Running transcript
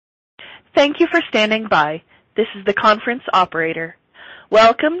Thank you for standing by. This is the conference operator.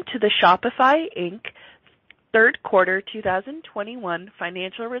 Welcome to the Shopify Inc. third quarter 2021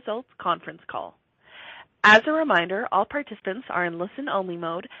 financial results conference call. As a reminder, all participants are in listen-only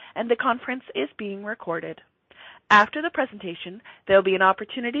mode, and the conference is being recorded. After the presentation, there will be an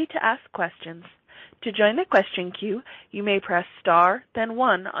opportunity to ask questions. To join the question queue, you may press star, then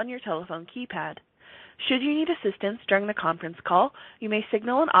one on your telephone keypad. Should you need assistance during the conference call, you may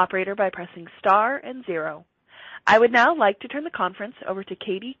signal an operator by pressing star and zero. I would now like to turn the conference over to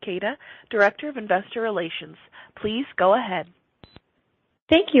Katie Keita, Director of Investor Relations. Please go ahead.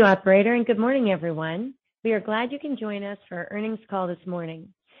 Thank you, operator, and good morning, everyone. We are glad you can join us for our earnings call this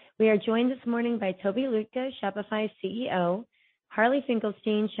morning. We are joined this morning by Tobi Lütke, Shopify's CEO, Harley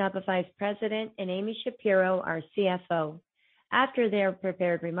Finkelstein, Shopify's President, and Amy Shapero, our CFO. After their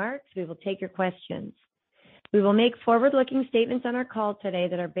prepared remarks, we will take your questions. We will make forward-looking statements on our call today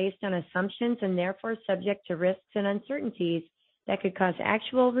that are based on assumptions and therefore subject to risks and uncertainties that could cause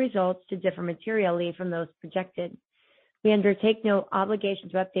actual results to differ materially from those projected. We undertake no obligation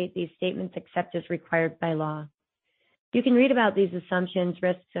to update these statements except as required by law. You can read about these assumptions,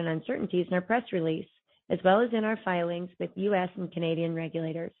 risks, and uncertainties in our press release, as well as in our filings with U.S. and Canadian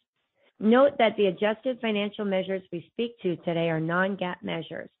regulators. Note that the adjusted financial measures we speak to today are non-GAAP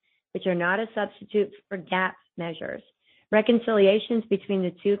measures, which are not a substitute for GAAP measures. Reconciliations between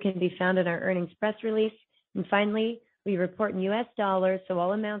the two can be found in our earnings press release. And finally, we report in U.S. dollars, so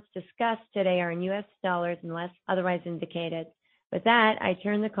all amounts discussed today are in U.S. dollars unless otherwise indicated. With that, I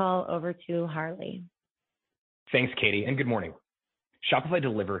turn the call over to Harley. Thanks, Katie, and good morning. Shopify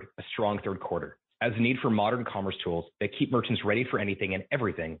delivered a strong third quarter as the need for modern commerce tools that keep merchants ready for anything and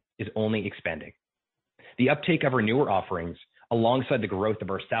everything is only expanding. The uptake of our newer offerings, alongside the growth of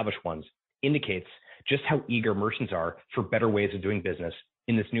our established ones, indicates just how eager merchants are for better ways of doing business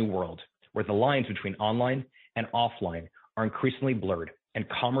in this new world, where the lines between online and offline are increasingly blurred and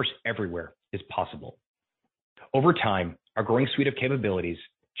commerce everywhere is possible. Over time, our growing suite of capabilities,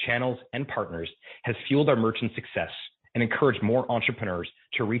 channels, and partners has fueled our merchant success and encouraged more entrepreneurs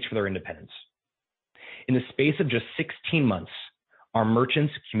to reach for their independence. In the space of just 16 months, our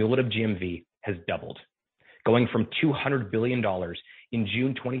merchants' cumulative GMV has doubled, going from $200 billion in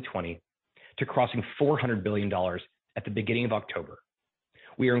June 2020 to crossing $400 billion at the beginning of October.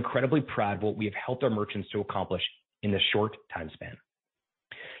 We are incredibly proud of what we have helped our merchants to accomplish in this short time span.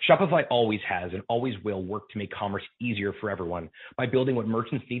 Shopify always has and always will work to make commerce easier for everyone by building what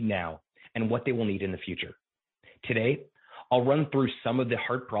merchants need now and what they will need in the future. Today, I'll run through some of the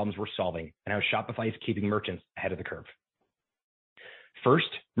hard problems we're solving and how Shopify is keeping merchants ahead of the curve. First,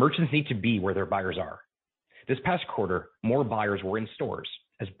 merchants need to be where their buyers are. This past quarter, more buyers were in stores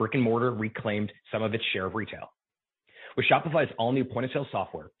as brick and mortar reclaimed some of its share of retail. With Shopify's all-new point-of-sale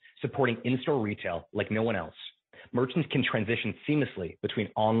software supporting in-store retail like no one else, merchants can transition seamlessly between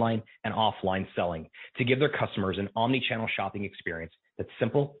online and offline selling to give their customers an omni-channel shopping experience that's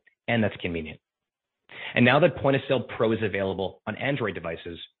simple and that's convenient. And now that Point of Sale Pro is available on Android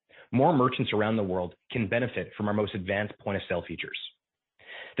devices, more merchants around the world can benefit from our most advanced point-of-sale features.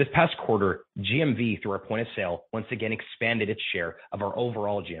 This past quarter, GMV through our point of sale once again expanded its share of our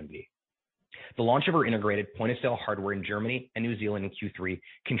overall GMV. The launch of our integrated point of sale hardware in Germany and New Zealand in Q3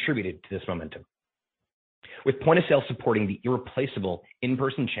 contributed to this momentum. With point of sale supporting the irreplaceable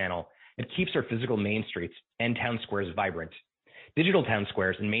in-person channel that keeps our physical main streets and town squares vibrant, digital town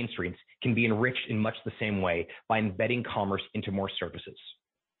squares and main streets can be enriched in much the same way by embedding commerce into more services.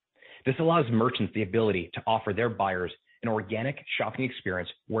 This allows merchants the ability to offer their buyers an organic shopping experience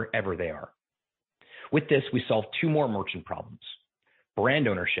wherever they are. With this, we solve two more merchant problems: brand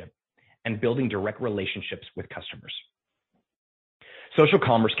ownership and building direct relationships with customers. Social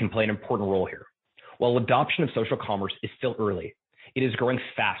commerce can play an important role here. While adoption of social commerce is still early, it is growing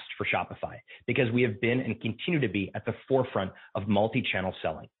fast for Shopify because we have been and continue to be at the forefront of multi-channel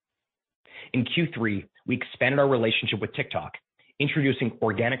selling. In Q3, we expanded our relationship with TikTok, introducing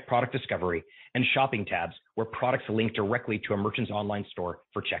organic product discovery and shopping tabs where products link directly to a merchant's online store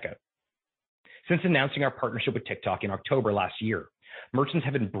for checkout. Since announcing our partnership with TikTok in October last year, merchants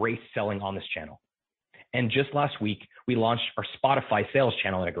have embraced selling on this channel. And just last week, we launched our Spotify sales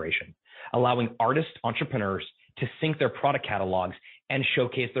channel integration, allowing artist entrepreneurs to sync their product catalogs and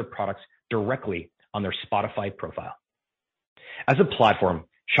showcase their products directly on their Spotify profile. As a platform,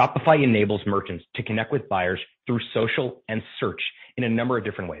 Shopify enables merchants to connect with buyers through social and search in a number of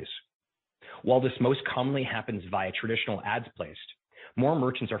different ways. While this most commonly happens via traditional ads placed, more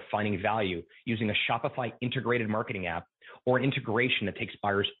merchants are finding value using a Shopify integrated marketing app or an integration that takes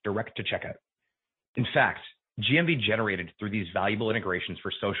buyers direct to checkout. In fact, GMV generated through these valuable integrations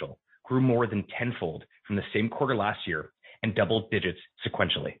for social grew more than tenfold from the same quarter last year and double digits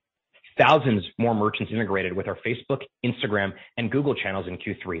sequentially. Thousands more merchants integrated with our Facebook, Instagram, and Google channels in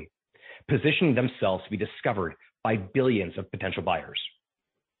Q3, positioning themselves to be discovered by billions of potential buyers.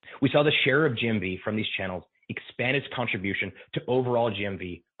 We saw the share of GMV from these channels expand its contribution to overall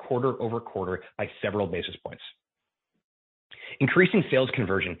GMV quarter over quarter by several basis points. Increasing sales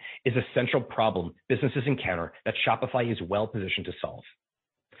conversion is a central problem businesses encounter that Shopify is well positioned to solve.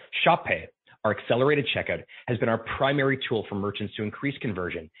 Shop Pay, our accelerated checkout, has been our primary tool for merchants to increase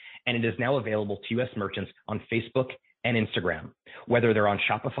conversion, and it is now available to U.S. merchants on Facebook and Instagram, whether they're on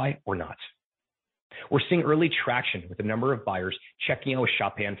Shopify or not. We're seeing early traction with the number of buyers checking out with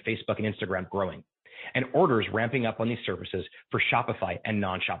Shop Pay on Facebook and Instagram growing, and orders ramping up on these services for Shopify and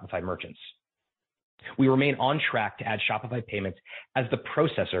non-Shopify merchants. We remain on track to add Shopify Payments as the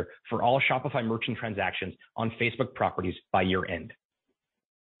processor for all Shopify merchant transactions on Facebook properties by year end.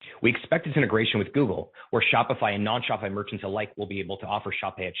 We expect its integration with Google, where Shopify and non-Shopify merchants alike will be able to offer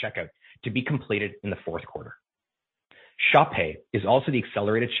Shop Pay at checkout, to be completed in the fourth quarter. Shop Pay is also the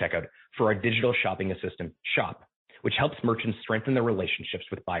accelerated checkout for our digital shopping assistant, Shop, which helps merchants strengthen their relationships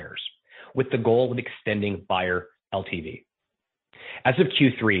with buyers, with the goal of extending buyer LTV. As of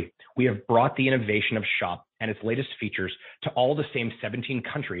Q3, we have brought the innovation of Shop and its latest features to all the same 17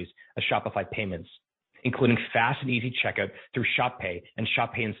 countries as Shopify Payments, including fast and easy checkout through Shop Pay and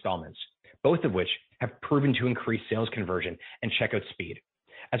Shop Pay Installments, both of which have proven to increase sales conversion and checkout speed,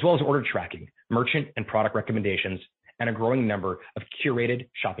 as well as order tracking, merchant and product recommendations, and a growing number of curated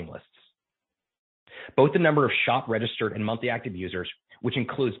shopping lists. Both the number of Shop registered and monthly active users, which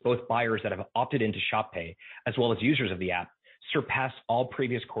includes both buyers that have opted into Shop Pay as well as users of the app, surpassed all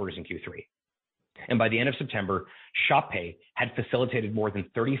previous quarters in Q3. And by the end of September, Shop Pay had facilitated more than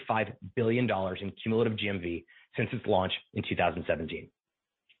 $35 billion in cumulative GMV since its launch in 2017.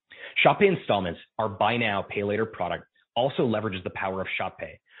 Shop Pay Installments, our buy now, pay later product, also leverages the power of Shop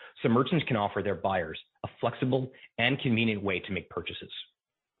Pay, so merchants can offer their buyers a flexible and convenient way to make purchases.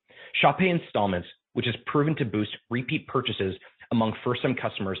 Shop Pay Installments, which has proven to boost repeat purchases among first-time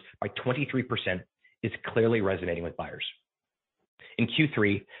customers by 23%, is clearly resonating with buyers. In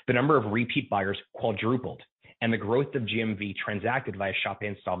Q3, the number of repeat buyers quadrupled, and the growth of GMV transacted via Shop Pay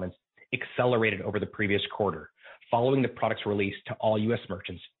Installments accelerated over the previous quarter, following the product's release to all U.S.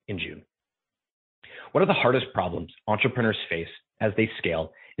 merchants in June. One of the hardest problems entrepreneurs face as they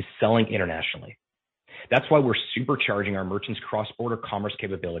scale is selling internationally. That's why we're supercharging our merchants' cross-border commerce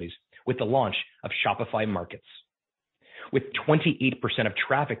capabilities with the launch of Shopify Markets. With 28% of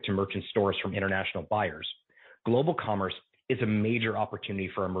traffic to merchant stores from international buyers, global commerce is a major opportunity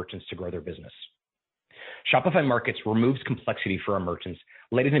for our merchants to grow their business. Shopify Markets removes complexity for our merchants,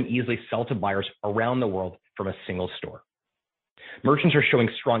 letting them easily sell to buyers around the world from a single store. Merchants are showing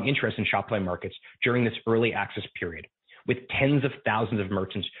strong interest in Shopify Markets during this early access period, with tens of thousands of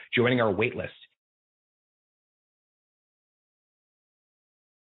merchants joining our waitlist.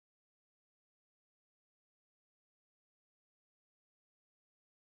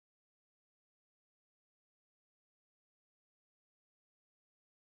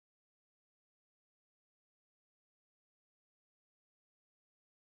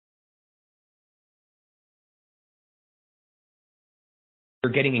 We're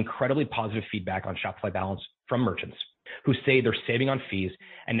getting incredibly positive feedback on Shopify Balance from merchants who say they're saving on fees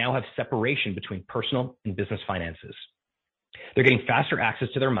and now have separation between personal and business finances. They're getting faster access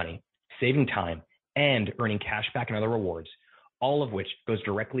to their money, saving time, and earning cash back and other rewards, all of which goes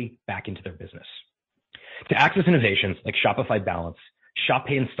directly back into their business. To access innovations like Shopify Balance, Shop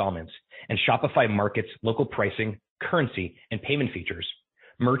Pay Installments, and Shopify Markets local pricing, currency, and payment features,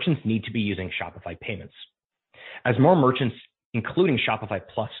 merchants need to be using Shopify Payments. As more merchants, including Shopify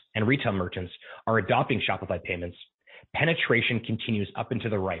Plus and retail merchants, are adopting Shopify Payments, penetration continues up and to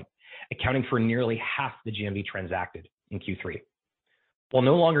the right, accounting for nearly half the GMV transacted in Q3. While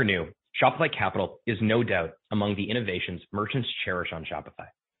no longer new, Shopify Capital is no doubt among the innovations merchants cherish on Shopify.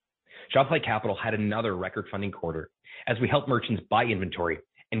 Shopify Capital had another record funding quarter as we help merchants buy inventory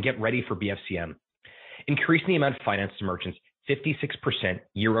and get ready for BFCM, increasing the amount financed to merchants 56%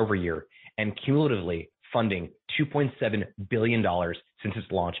 year over year and cumulatively funding $2.7 billion since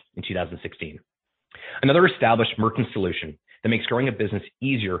its launch in 2016. Another established merchant solution that makes growing a business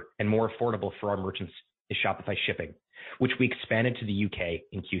easier and more affordable for our merchants is Shopify Shipping, which we expanded to the UK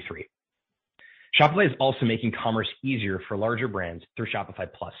in Q3. Shopify is also making commerce easier for larger brands through Shopify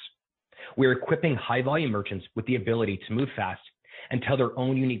Plus. We are equipping high-volume merchants with the ability to move fast and tell their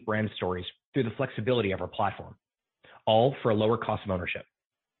own unique brand stories through the flexibility of our platform, all for a lower cost of ownership.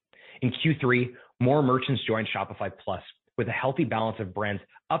 In Q3, more merchants joined Shopify Plus with a healthy balance of brands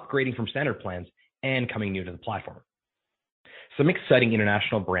upgrading from standard plans and coming new to the platform. Some exciting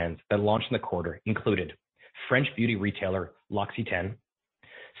international brands that launched in the quarter included French beauty retailer L'Occitane,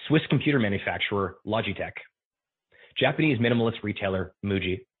 Swiss computer manufacturer Logitech, Japanese minimalist retailer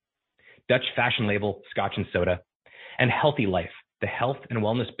Muji, Dutch fashion label Scotch & Soda, and Healthy Life, the health and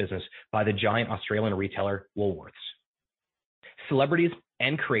wellness business by the giant Australian retailer Woolworths. Celebrities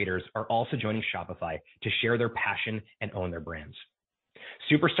and creators are also joining Shopify to share their passion and own their brands.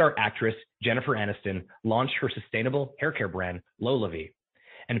 Superstar actress Jennifer Aniston launched her sustainable hair care brand LolaVie,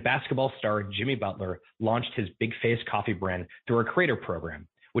 and basketball star Jimmy Butler launched his Big Face coffee brand through a creator program,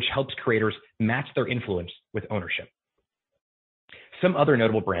 which helps creators match their influence with ownership. Some other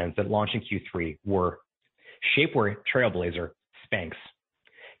notable brands that launched in Q3 were shapewear trailblazer Spanx,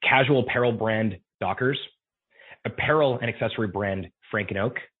 casual apparel brand Dockers, apparel and accessory brand Frank &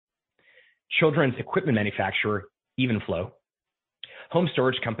 Oak, children's equipment manufacturer Evenflo, home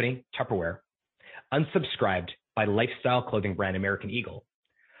storage company Tupperware, Unsubscribed by lifestyle clothing brand American Eagle,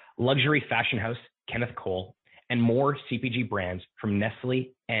 luxury fashion house Kenneth Cole, and more CPG brands from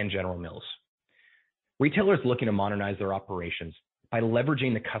Nestle and General Mills. Retailers looking to modernize their operations by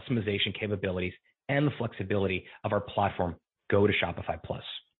leveraging the customization capabilities and the flexibility of our platform go to Shopify Plus.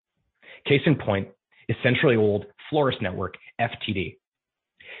 Case in point is century-old florist network FTD.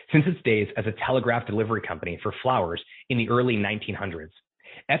 Since its days as a telegraph delivery company for flowers in the early 1900s,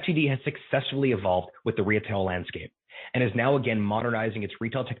 FTD has successfully evolved with the retail landscape and is now again modernizing its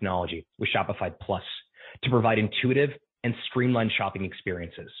retail technology with Shopify Plus to provide intuitive and streamlined shopping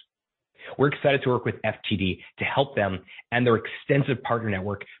experiences. We're excited to work with FTD to help them and their extensive partner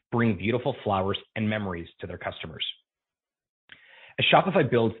network bring beautiful flowers and memories to their customers. As Shopify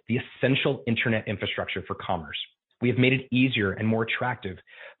builds the essential internet infrastructure for commerce, we have made it easier and more attractive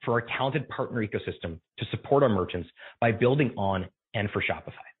for our talented partner ecosystem to support our merchants by building on and for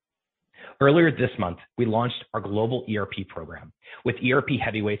Shopify. Earlier this month, we launched our global ERP program with ERP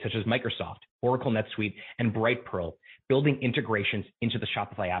heavyweights such as Microsoft, Oracle NetSuite, and Brightpearl building integrations into the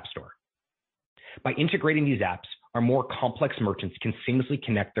Shopify App Store. By integrating these apps, our more complex merchants can seamlessly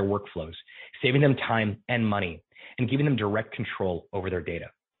connect their workflows, saving them time and money, and giving them direct control over their data.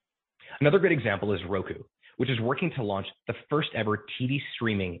 Another great example is Roku, which is working to launch the first ever TV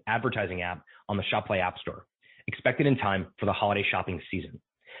streaming advertising app on the Shopify App Store, expected in time for the holiday shopping season,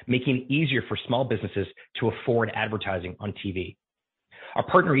 making it easier for small businesses to afford advertising on TV. Our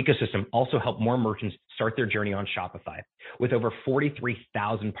partner ecosystem also helped more merchants start their journey on Shopify, with over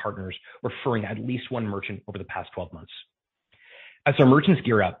 43,000 partners referring at least one merchant over the past 12 months. As our merchants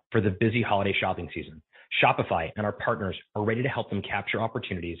gear up for the busy holiday shopping season, Shopify and our partners are ready to help them capture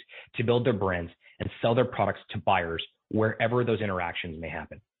opportunities to build their brands and sell their products to buyers wherever those interactions may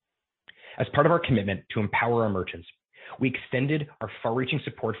happen. As part of our commitment to empower our merchants, we extended our far-reaching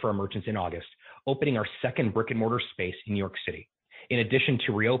support for our merchants in August, opening our second brick-and-mortar space in New York City, in addition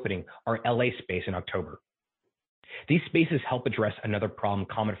to reopening our LA space in October. These spaces help address another problem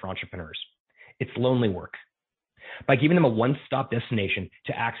common for entrepreneurs. It's lonely work. By giving them a one-stop destination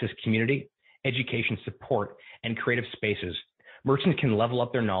to access community, education support, and creative spaces, merchants can level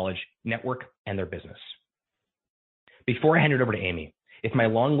up their knowledge, network, and their business. Before I hand it over to Amy, if my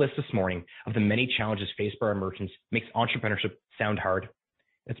long list this morning of the many challenges faced by our merchants makes entrepreneurship sound hard,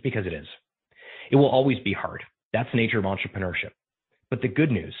 that's because it is. It will always be hard. That's the nature of entrepreneurship. But the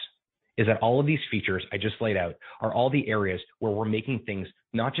good news is that all of these features I just laid out are all the areas where we're making things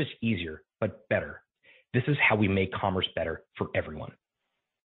not just easier, but better. This is how we make commerce better for everyone.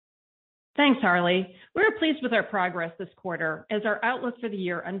 Thanks, Harley. We're pleased with our progress this quarter as our outlook for the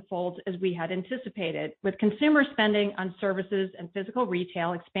year unfolds as we had anticipated, with consumer spending on services and physical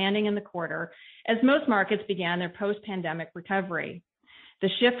retail expanding in the quarter as most markets began their post-pandemic recovery. The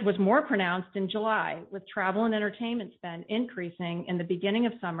shift was more pronounced in July, with travel and entertainment spend increasing in the beginning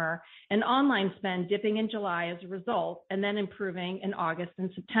of summer and online spend dipping in July as a result, and then improving in August and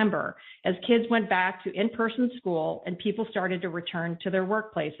September as kids went back to in-person school and people started to return to their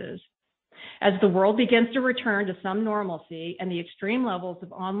workplaces. As the world begins to return to some normalcy and the extreme levels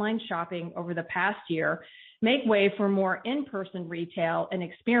of online shopping over the past year make way for more in-person retail and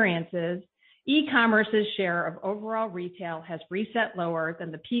experiences, e-commerce's share of overall retail has reset lower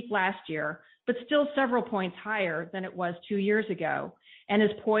than the peak last year, but still several points higher than it was 2 years ago, and is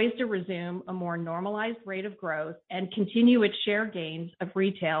poised to resume a more normalized rate of growth and continue its share gains of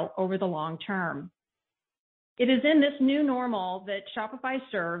retail over the long term. It is in this new normal that Shopify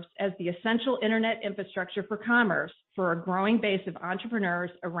serves as the essential internet infrastructure for commerce for a growing base of entrepreneurs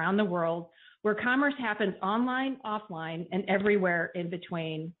around the world, where commerce happens online, offline, and everywhere in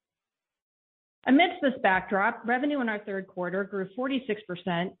between. Amidst this backdrop, revenue in our third quarter grew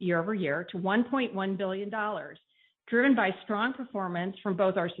 46% year over year to $1.1 billion, driven by strong performance from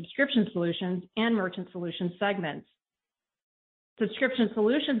both our Subscription Solutions and Merchant Solutions segments. Subscription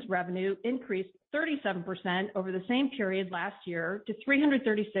Solutions revenue increased 37% over the same period last year to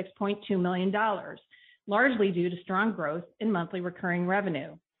 $336.2 million, largely due to strong growth in monthly recurring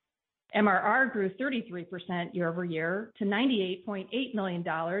revenue. MRR grew 33% year over year to $98.8 million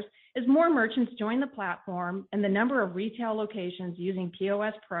as more merchants joined the platform and the number of retail locations using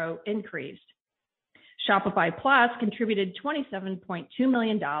POS Pro increased. Shopify Plus contributed $27.2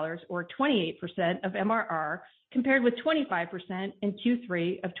 million, or 28% of MRR, compared with 25% in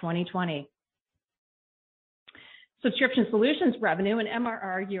Q3 of 2020. Subscription Solutions revenue and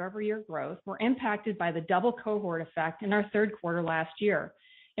MRR year-over-year growth were impacted by the double cohort effect in our third quarter last year,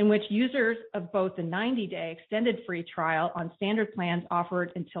 in which users of both the 90-day extended free trial on standard plans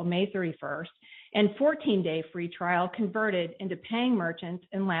offered until May 31st and 14-day free trial converted into paying merchants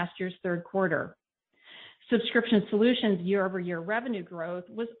in last year's third quarter. Subscription Solutions year-over-year revenue growth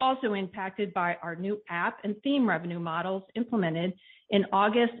was also impacted by our new app and theme revenue models implemented in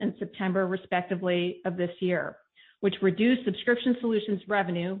August and September, respectively, of this year, which reduced Subscription Solutions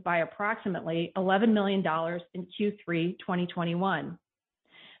revenue by approximately $11 million in Q3 2021.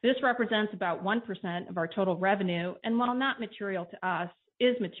 This represents about 1% of our total revenue, and while not material to us,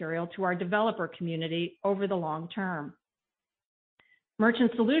 is material to our developer community over the long term.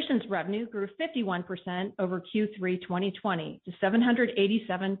 Merchant Solutions revenue grew 51% over Q3 2020 to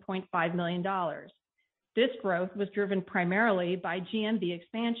 $787.5 million. This growth was driven primarily by GMV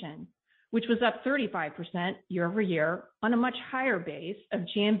expansion, which was up 35% year over year on a much higher base of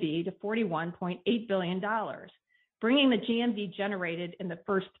GMV to $41.8 billion, bringing the GMV generated in the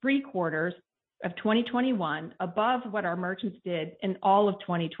first 3 quarters of 2021 above what our merchants did in all of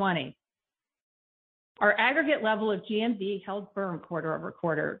 2020. Our aggregate level of GMV held firm quarter over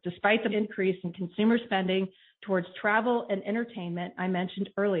quarter, despite the increase in consumer spending towards travel and entertainment I mentioned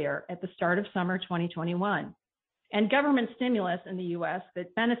earlier at the start of summer 2021, and government stimulus in the U.S.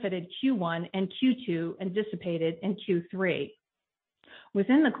 that benefited Q1 and Q2 and dissipated in Q3.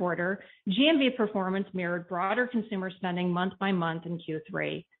 Within the quarter, GMV performance mirrored broader consumer spending month by month in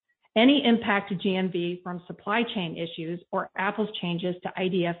Q3. Any impact to GMV from supply chain issues or Apple's changes to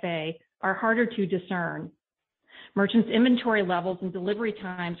IDFA are harder to discern. Merchants' inventory levels and delivery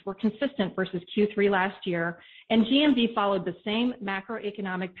times were consistent versus Q3 last year, and GMV followed the same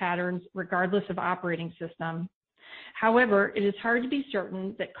macroeconomic patterns regardless of operating system. However, it is hard to be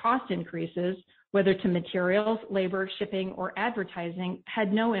certain that cost increases, whether to materials, labor, shipping, or advertising,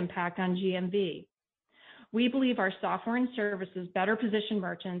 had no impact on GMV. We believe our software and services better position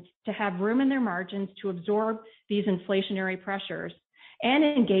merchants to have room in their margins to absorb these inflationary pressures and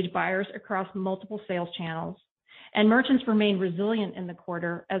engage buyers across multiple sales channels. And merchants remained resilient in the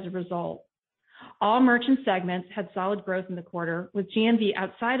quarter as a result. All merchant segments had solid growth in the quarter, with GMV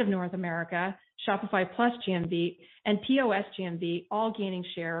outside of North America, Shopify Plus GMV, and POS GMV all gaining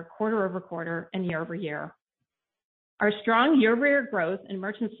share quarter over quarter and year over year. Our strong year-over-year growth in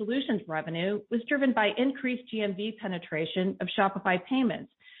Merchant Solutions revenue was driven by increased GMV penetration of Shopify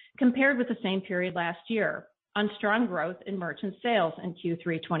Payments compared with the same period last year, on strong growth in merchant sales in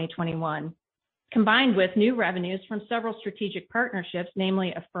Q3 2021, combined with new revenues from several strategic partnerships,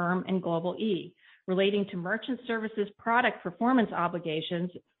 namely Affirm and Global E, relating to merchant services product performance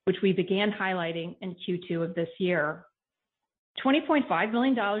obligations, which we began highlighting in Q2 of this year. $20.5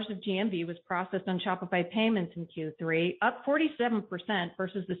 million of GMV was processed on Shopify Payments in Q3, up 47%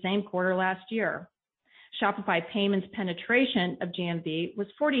 versus the same quarter last year. Shopify Payments penetration of GMV was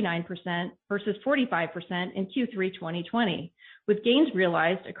 49% versus 45% in Q3 2020, with gains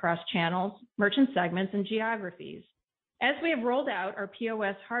realized across channels, merchant segments, and geographies. As we have rolled out our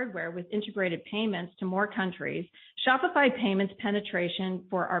POS hardware with integrated payments to more countries, Shopify Payments penetration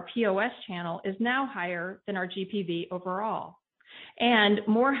for our POS channel is now higher than our GPV overall. And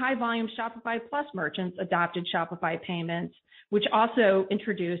more high-volume Shopify Plus merchants adopted Shopify Payments, which also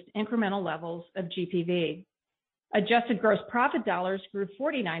introduced incremental levels of GPV. Adjusted gross profit dollars grew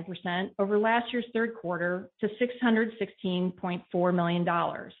 49% over last year's third quarter to $616.4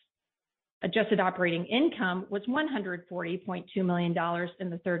 million. Adjusted operating income was $140.2 million in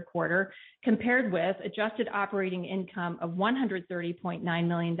the third quarter, compared with adjusted operating income of $130.9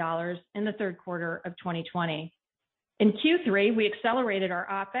 million in the third quarter of 2020. In Q3, we accelerated our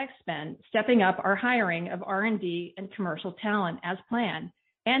OpEx spend, stepping up our hiring of R&D and commercial talent as planned,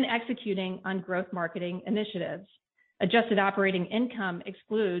 and executing on growth marketing initiatives. Adjusted operating income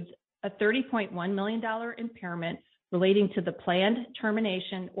excludes a $30.1 million impairment relating to the planned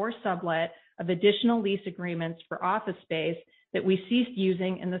termination or sublet of additional lease agreements for office space that we ceased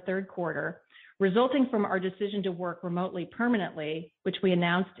using in the third quarter, resulting from our decision to work remotely permanently, which we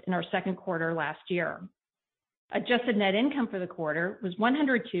announced in our second quarter last year. Adjusted net income for the quarter was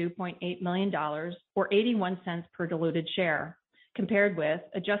 $102.8 million, or 81 cents per diluted share, compared with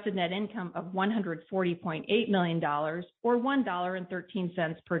adjusted net income of $140.8 million, or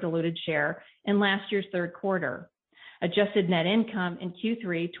 $1.13 per diluted share in last year's third quarter. Adjusted net income in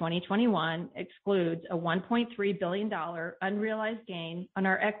Q3 2021 excludes a $1.3 billion unrealized gain on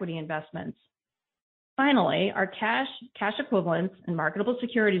our equity investments. Finally, our cash equivalents, and marketable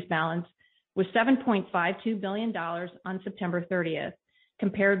securities balance was $7.52 billion on September 30th,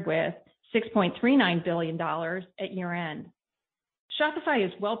 compared with $6.39 billion at year-end. Shopify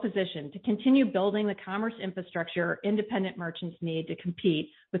is well positioned to continue building the commerce infrastructure independent merchants need to compete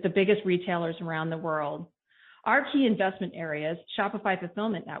with the biggest retailers around the world. Our key investment areas, Shopify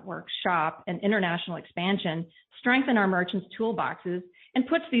Fulfillment Network, Shop, and international expansion, strengthen our merchants' toolboxes and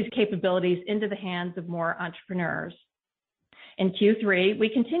puts these capabilities into the hands of more entrepreneurs. In Q3, we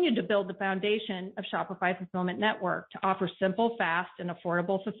continued to build the foundation of Shopify Fulfillment Network to offer simple, fast, and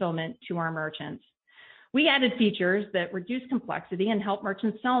affordable fulfillment to our merchants. We added features that reduce complexity and help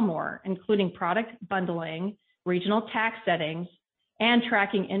merchants sell more, including product bundling, regional tax settings, and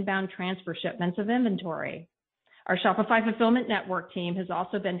tracking inbound transfer shipments of inventory. Our Shopify Fulfillment Network team has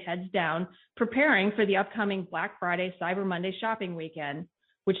also been heads down preparing for the upcoming Black Friday Cyber Monday shopping weekend,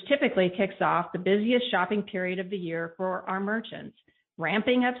 which typically kicks off the busiest shopping period of the year for our merchants,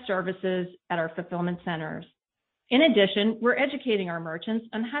 ramping up services at our fulfillment centers. In addition, we're educating our merchants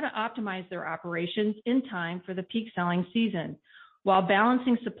on how to optimize their operations in time for the peak selling season, while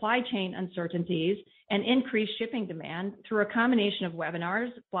balancing supply chain uncertainties and increased shipping demand through a combination of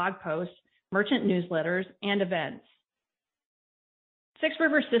webinars, blog posts, merchant newsletters, and events. 6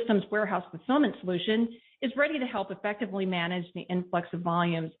 River Systems Warehouse Fulfillment Solution is ready to help effectively manage the influx of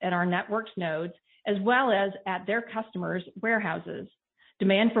volumes at our network's nodes, as well as at their customers' warehouses.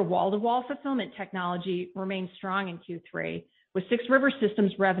 Demand for wall-to-wall fulfillment technology remains strong in Q3, with 6 River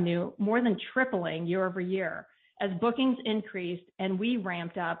Systems revenue more than tripling year over year as bookings increased and we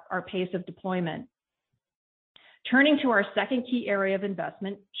ramped up our pace of deployment. Turning to our second key area of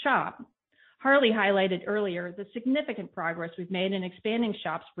investment, Shop. Harley highlighted earlier the significant progress we've made in expanding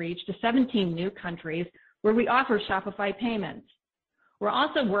Shop's reach to 17 new countries where we offer Shopify Payments. We're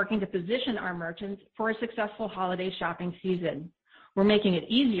also working to position our merchants for a successful holiday shopping season. We're making it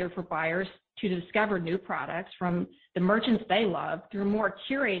easier for buyers to discover new products from the merchants they love through more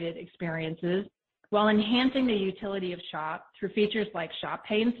curated experiences, while enhancing the utility of Shop through features like Shop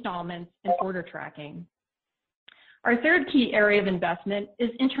Pay installments and order tracking. Our third key area of investment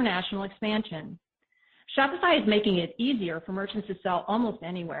is international expansion. Shopify is making it easier for merchants to sell almost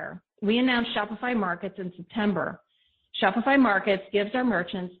anywhere. We announced Shopify Markets in September. Shopify Markets gives our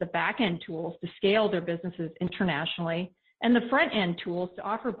merchants the back-end tools to scale their businesses internationally and the front-end tools to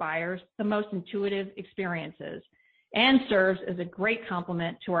offer buyers the most intuitive experiences, and serves as a great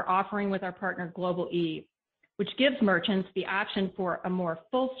complement to our offering with our partner Global E, which gives merchants the option for a more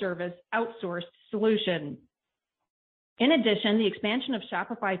full-service outsourced solution. In addition, the expansion of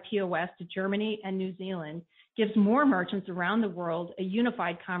Shopify POS to Germany and New Zealand gives more merchants around the world a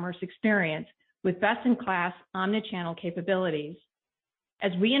unified commerce experience with best-in-class omnichannel capabilities.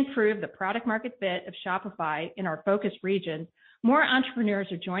 As we improve the product market fit of Shopify in our focus regions, more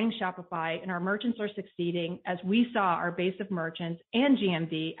entrepreneurs are joining Shopify and our merchants are succeeding as we saw our base of merchants and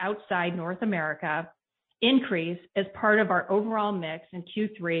GMV outside North America increase as part of our overall mix in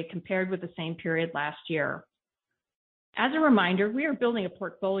Q3 compared with the same period last year. As a reminder, we are building a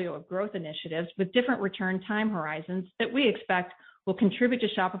portfolio of growth initiatives with different return time horizons that we expect will contribute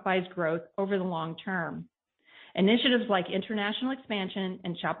to Shopify's growth over the long term. Initiatives like international expansion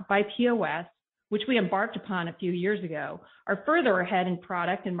and Shopify POS, which we embarked upon a few years ago, are further ahead in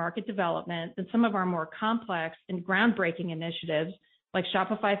product and market development than some of our more complex and groundbreaking initiatives like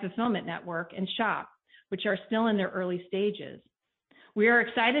Shopify Fulfillment Network and Shop, which are still in their early stages. We are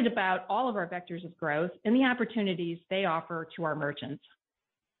excited about all of our vectors of growth and the opportunities they offer to our merchants.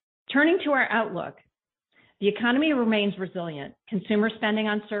 Turning to our outlook, the economy remains resilient. Consumer spending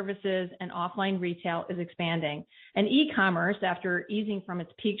on services and offline retail is expanding, and e-commerce, after easing from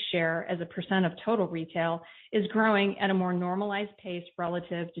its peak share as a percent of total retail, is growing at a more normalized pace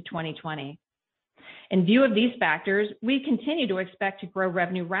relative to 2020. In view of these factors, we continue to expect to grow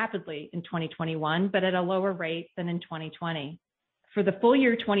revenue rapidly in 2021, but at a lower rate than in 2020. For the full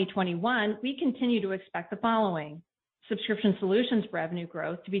year 2021, we continue to expect the following: subscription solutions revenue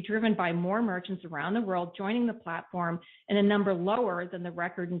growth to be driven by more merchants around the world joining the platform in a number lower than the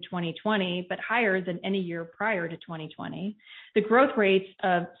record in 2020, but higher than any year prior to 2020. The growth rates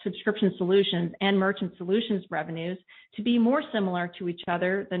of subscription solutions and merchant solutions revenues to be more similar to each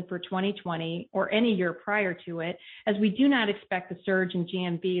other than for 2020 or any year prior to it, as we do not expect the surge in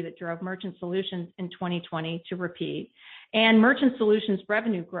GMV that drove merchant solutions in 2020 to repeat. And merchant solutions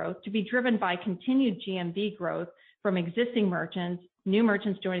revenue growth to be driven by continued GMV growth from existing merchants, new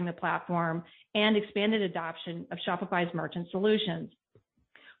merchants joining the platform, and expanded adoption of Shopify's merchant solutions.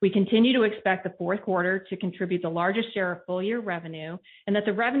 We continue to expect the fourth quarter to contribute the largest share of full-year revenue, and that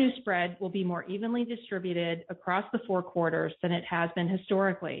the revenue spread will be more evenly distributed across the 4 quarters than it has been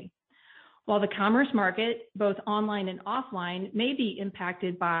historically. While the commerce market, both online and offline, may be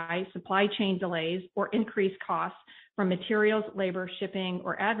impacted by supply chain delays or increased costs from materials, labor, shipping,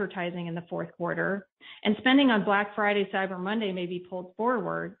 or advertising in the fourth quarter, and spending on Black Friday, Cyber Monday may be pulled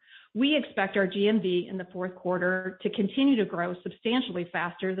forward, we expect our GMV in the fourth quarter to continue to grow substantially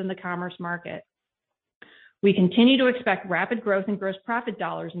faster than the commerce market. We continue to expect rapid growth in gross profit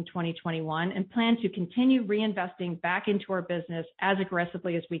dollars in 2021 and plan to continue reinvesting back into our business as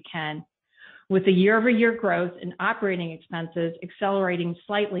aggressively as we can, with the year-over-year growth in operating expenses accelerating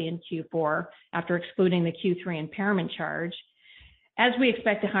slightly in Q4 after excluding the Q3 impairment charge, as we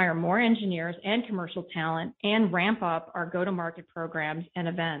expect to hire more engineers and commercial talent and ramp up our go-to-market programs and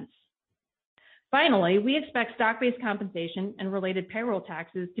events. Finally, we expect stock-based compensation and related payroll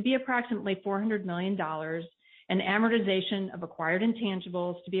taxes to be approximately $400 million and amortization of acquired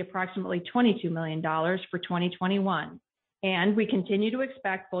intangibles to be approximately $22 million for 2021. And we continue to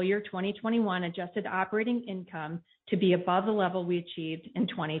expect full year 2021 adjusted operating income to be above the level we achieved in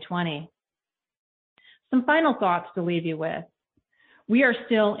 2020. Some final thoughts to leave you with. We are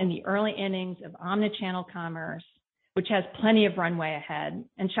still in the early innings of omnichannel commerce, which has plenty of runway ahead,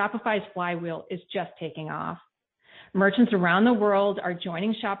 and Shopify's flywheel is just taking off. Merchants around the world are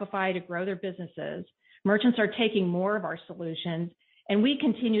joining Shopify to grow their businesses. Merchants are taking more of our solutions, and we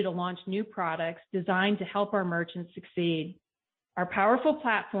continue to launch new products designed to help our merchants succeed. Our powerful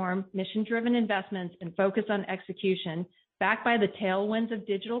platform, mission-driven investments, and focus on execution, backed by the tailwinds of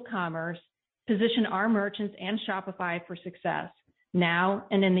digital commerce, position our merchants and Shopify for success now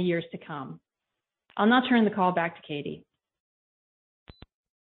and in the years to come. I'll now turn the call back to Katie.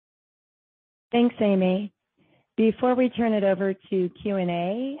 Thanks, Amy. Before we turn it over to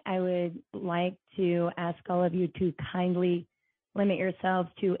Q&A, I would like to ask all of you to kindly limit yourselves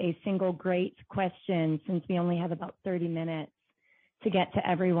to a single great question, since we only have about 30 minutes to get to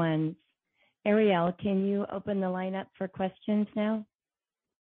everyone's. Ariel, can you open the line up for questions now?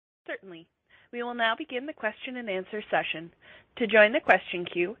 Certainly. We will now begin the question and answer session. To join the question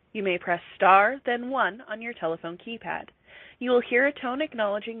queue, you may press star, then 1 on your telephone keypad. You will hear a tone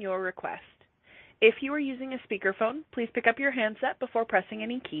acknowledging your request. If you are using a speakerphone, please pick up your handset before pressing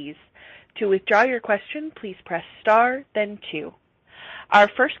any keys. To withdraw your question, please press star, then 2. Our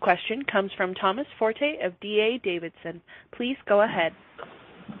first question comes from Thomas Forte of D.A. Davidson. Please go ahead.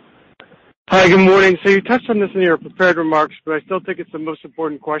 Hi, good morning. So you touched on this in your prepared remarks, but I still think it's the most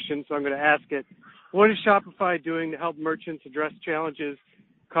important question, so I'm going to ask it. What is Shopify doing to help merchants address challenges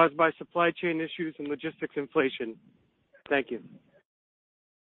caused by supply chain issues and logistics inflation? Thank you.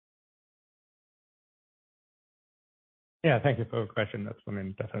 Yeah, thank you for the question. That's,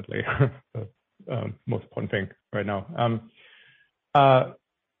 definitely the most important thing right now.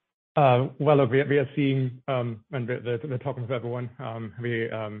 Well, look, we are seeing, and we're talking to everyone,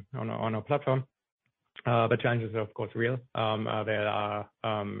 on our platform. The challenges are, of course, real. There are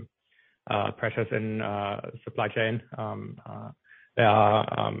pressures in supply chain. There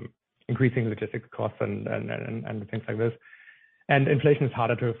are increasing logistics costs and things like this. And inflation is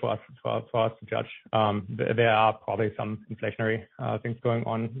harder for us to judge. There are probably some inflationary things going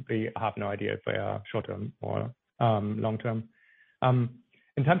on. We have no idea if they are short term or long term.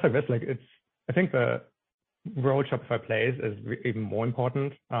 In times like this, I think the role Shopify plays is even more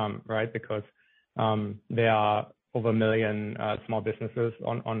important, right? Because there are over 1 million small businesses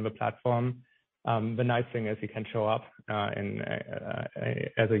on the platform. The nice thing is you can show up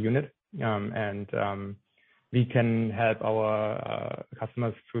as a unit, and we can help our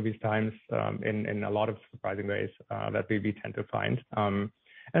customers through these times in a lot of surprising ways that we tend to find.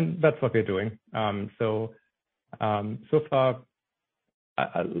 And that's what we're doing. So far,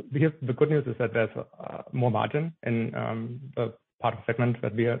 the good news is that there's more margin in the part of the segment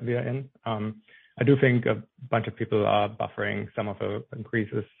that we are in. I do think a bunch of people are buffering some of the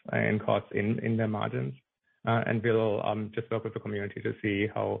increases in costs in their margins, and we'll just work with the community to see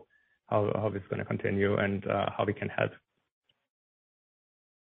how how this is going to continue and how we can help.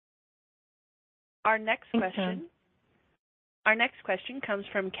 Our next question comes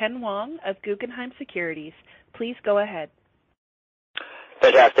from Ken Wong of Guggenheim Securities. Please go ahead.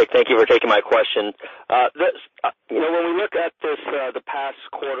 Fantastic. Thank you for taking my question. When we look at this, the past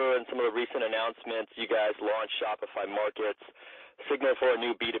quarter and some of the recent announcements, you guys launched Shopify Markets, signal for a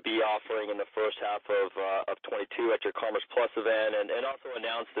new B2B offering in the first half of 22 at your Commerce Plus event, and also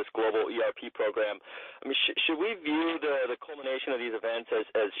announced this global ERP program. I mean, should we view the culmination of these events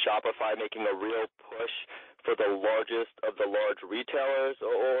as Shopify making a real push for the largest of the large retailers,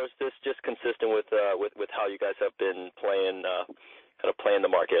 or is this just consistent with how you guys have been playing the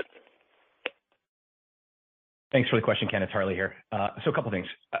market? Thanks for the question, Ken. It's Harley here. So a couple things.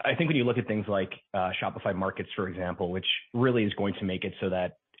 I think when you look at things like Shopify Markets, for example, which really is going to make it so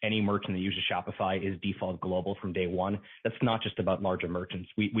that any merchant that uses Shopify is default global from day one, that's not just about larger merchants.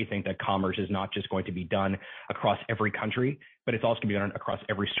 We think that commerce is not just going to be done across every country, but it's also going to be done across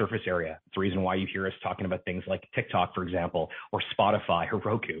every surface area. It's the reason why you hear us talking about things like TikTok, for example, or Spotify or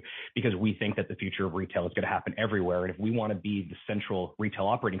Roku, because we think that the future of retail is going to happen everywhere. And if we want to be the central retail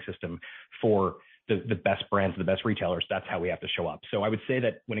operating system for the best brands, the best retailers, that's how we have to show up. So I would say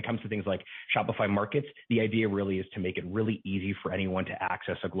that when it comes to things like Shopify Markets, the idea really is to make it really easy for anyone to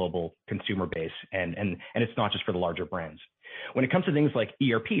access a global consumer base. And it's not just for the larger brands. When it comes to things like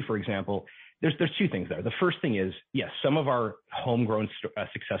ERP, for example, there's two things there. The first thing is, yes, some of our homegrown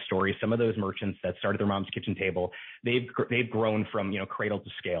success stories, some of those merchants that started their mom's kitchen table, they've grown from, cradle to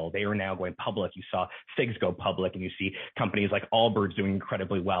scale. They are now going public. You saw Figs go public, and you see companies like Allbirds doing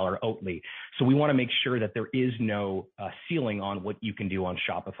incredibly well, or Oatly. So we want to make sure that there is no ceiling on what you can do on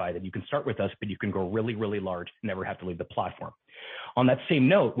Shopify, that you can start with us, but you can grow really, really large, never have to leave the platform. On that same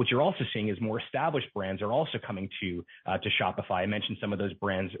note, what you're also seeing is more established brands are also coming to Shopify. I mentioned some of those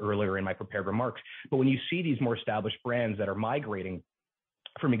brands earlier in my prepared remarks. But when you see these more established brands that are migrating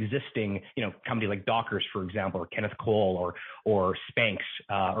from existing, companies like Dockers, for example, or Kenneth Cole or Spanx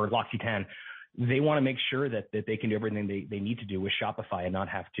or L'Occitane, they want to make sure that they can do everything they need to do with Shopify and not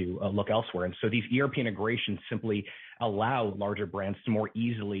have to look elsewhere. And so these ERP integrations simply allow larger brands to more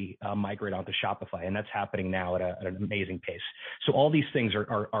easily migrate onto Shopify, and that's happening now at an amazing pace. So all these things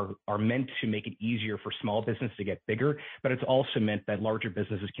are meant to make it easier for small business to get bigger, but it's also meant that larger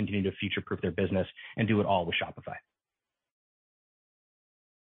businesses continue to future-proof their business and do it all with Shopify.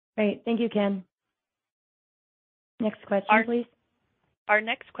 Great. Thank you, Ken. Next question, please. Our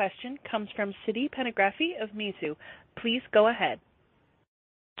next question comes from Siti Panigrahi of Mizuho. Please go ahead.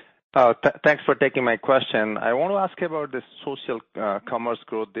 Thanks for taking my question. I want to ask about the social commerce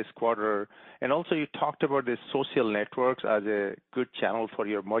growth this quarter. And also you talked about the social networks as a good channel for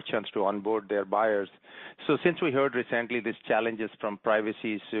your merchants to onboard their buyers. So since we heard recently these challenges from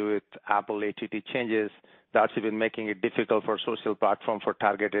privacy issue with Apple ATT changes, that's even making it difficult for social platform for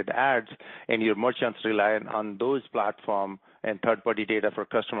targeted ads, and your merchants rely on those platforms and third-party data for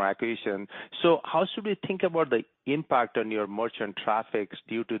customer acquisition. So how should we think about the impact on your merchant traffic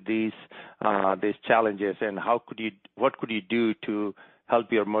due to these challenges, and what could you do to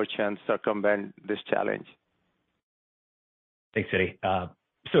help your merchants circumvent this challenge? Thanks, Siti.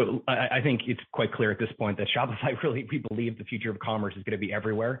 So I think it's quite clear at this point that Shopify we believe the future of commerce is going to be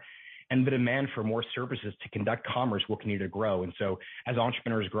everywhere. And the demand for more services to conduct commerce will continue to grow. And so as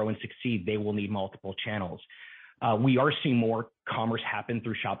entrepreneurs grow and succeed, they will need multiple channels. We are seeing more commerce happen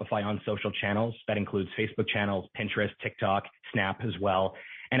through Shopify on social channels. That includes Facebook channels, Pinterest, TikTok, Snap as well.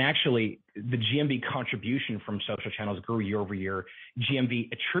 And actually, the GMV contribution from social channels grew year over year. GMV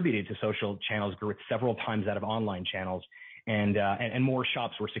attributed to social channels grew at several times that of online channels. And more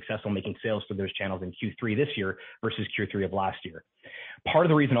shops were successful making sales to those channels in Q3 this year versus Q3 of last year. Part of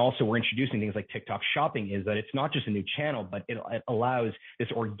the reason also we're introducing things like TikTok Shopping is that it's not just a new channel, but it allows this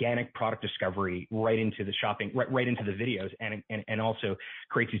organic product discovery right into the shopping, right into the videos, and also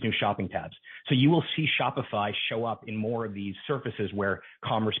creates these new shopping tabs. So you will see Shopify show up in more of these surfaces where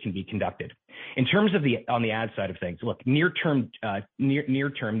commerce can be conducted. In terms of on the ad side of things, look, near term,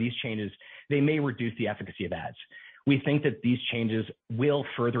 these changes, they may reduce the efficacy of ads. We think that these changes will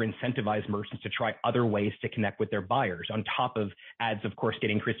further incentivize merchants to try other ways to connect with their buyers on top of ads, of course,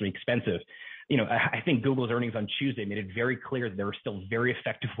 getting increasingly expensive. I think Google's earnings on Tuesday made it very clear that there are still very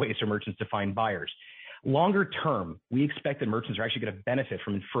effective ways for merchants to find buyers. Longer term, we expect that merchants are actually going to benefit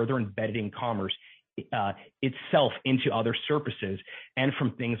from further embedding commerce itself into other surfaces and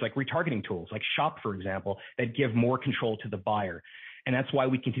from things like retargeting tools like Shop, for example, that give more control to the buyer. And that's why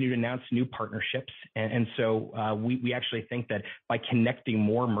we continue to announce new partnerships. So we actually think that by connecting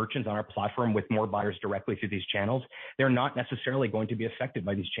more merchants on our platform with more buyers directly through these channels, they're not necessarily going to be affected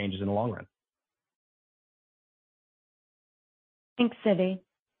by these changes in the long run. Thanks, Siddhi.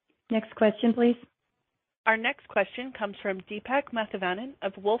 Next question, please. Our next question comes from Deepak Mathivanan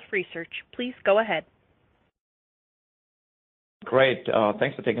of Wolfe Research. Please go ahead. Great.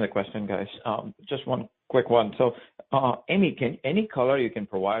 Thanks for taking the question, guys. Just one quick one. So, Amy, any color you can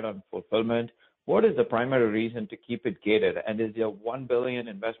provide on fulfillment? What is the primary reason to keep it gated? And is your $1 billion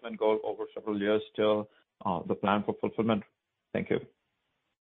investment goal over several years still the plan for fulfillment? Thank you.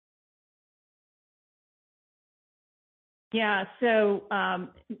 Yeah, so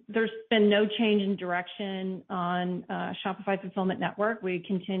there's been no change in direction on Shopify Fulfillment Network. We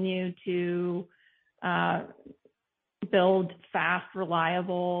continue to build fast,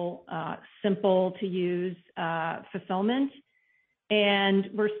 reliable, simple to use fulfillment. And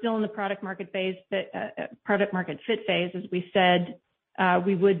we're still in the product market fit phase, as we said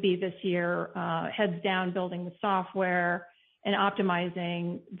we would be this year, heads down building the software and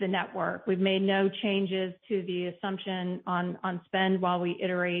optimizing the network. We've made no changes to the assumption on spend while we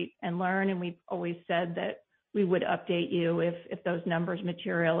iterate and learn, and we've always said that we would update you if those numbers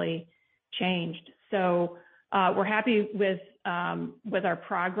materially changed. So we're happy with our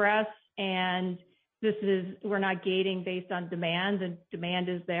progress, and we're not gating based on demand. The demand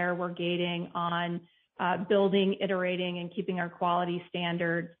is there. We're gating on building, iterating, and keeping our quality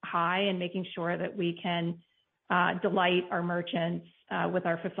standards high and making sure that we can delight our merchants with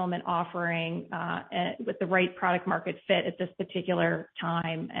our fulfillment offering and with the right product market fit at this particular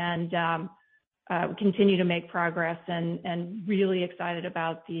time. And we continue to make progress and really excited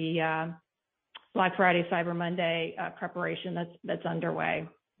about the Black Friday, Cyber Monday preparation that's underway.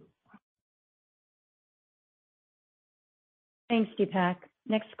 Thanks, Deepak.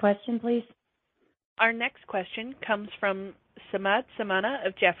 Next question, please. Our next question comes from Samad Samana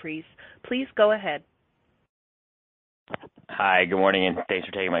of Jefferies. Please go ahead. Hi, good morning, and thanks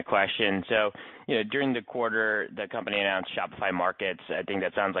for taking my question. So, during the quarter, the company announced Shopify Markets. I think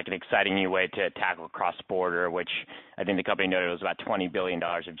that sounds like an exciting new way to tackle cross-border, which I think the company noted was about $20 billion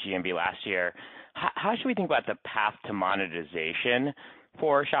of GMV last year. How should we think about the path to monetization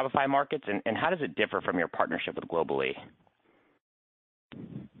for Shopify Markets, and how does it differ from your partnership with Global-e?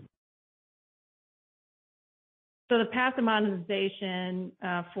 So the path to monetization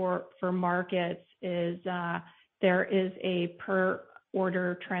for markets is there is a per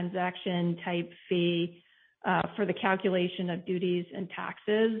order transaction type fee for the calculation of duties and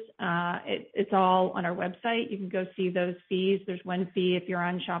taxes. It's all on our website. You can go see those fees. There's one fee if you're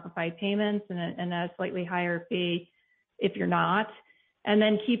on Shopify Payments and a slightly higher fee if you're not. And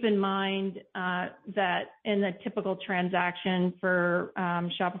then keep in mind that in the typical transaction for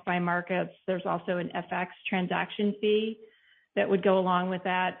Shopify Markets, there's also an FX transaction fee that would go along with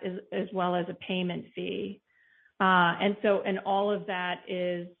that, as well as a payment fee. And all of that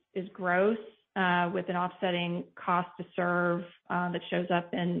is gross with an offsetting cost to serve that shows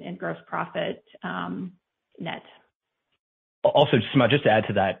up in gross profit net. Also, just to add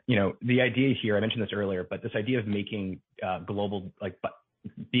to that, the idea here, I mentioned this earlier, but this idea of making global,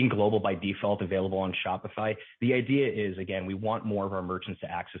 being global by default available on Shopify, the idea is, again, we want more of our merchants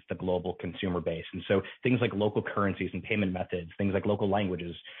to access the global consumer base. And so things like local currencies and payment methods, things like local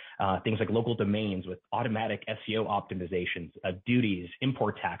languages, things like local domains with automatic SEO optimizations, duties,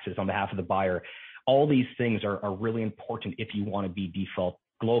 import taxes on behalf of the buyer, all these things are really important if you want to be default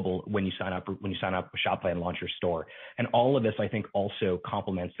global when you sign up with Shopify and launch your store. And all of this, I think, also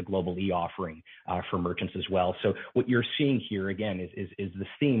complements the Global-e offering for merchants as well. So what you're seeing here, again, is this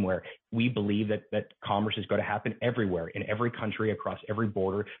theme where we believe that commerce is going to happen everywhere, in every country, across every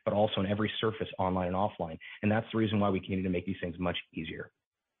border, but also on every surface, online and offline. And that's the reason why we continue to make these things much easier.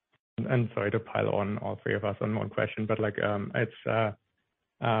 And sorry to pile on all three of us on one question, but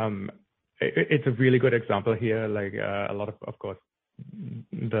it's a really good example here. A lot of course,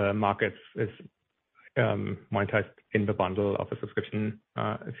 the markets is monetized in the bundle of a subscription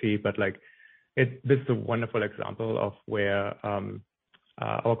fee, but this is a wonderful example of where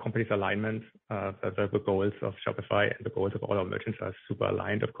our company's alignment, the goals of Shopify and the goals of all our merchants are super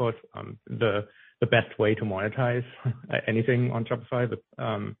aligned. Of course, the best way to monetize anything on Shopify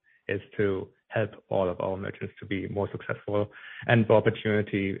is to help all of our merchants to be more successful, and the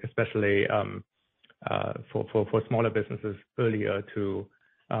opportunity, especially for smaller businesses earlier to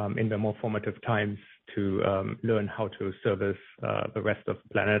in the more formative times to learn how to service the rest of the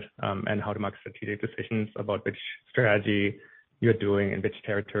planet and how to make strategic decisions about which strategy you're doing in which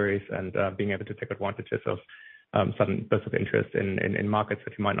territories, and being able to take advantages of sudden burst of interest in markets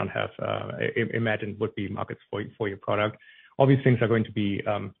that you might not have imagined would be markets for your product. All these things are going to be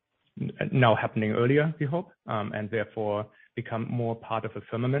now happening earlier, we hope, and therefore become more part of the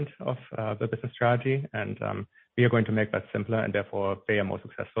firmament of the business strategy. And we are going to make that simpler, and therefore they are more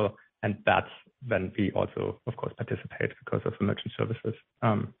successful. And that's when we also, of course, participate because of the merchant services.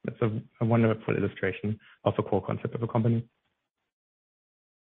 It's a wonderful illustration of the core concept of a company.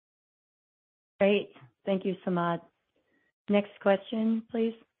 Great. Thank you, Samad. Next question,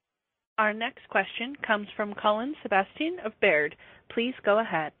 please. Our next question comes from Colin Sebastian of Baird. Please go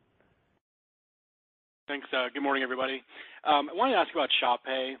ahead. Thanks. Good morning, everybody. I wanted to ask about Shop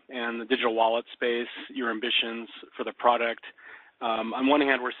Pay and the digital wallet space, your ambitions for the product. On one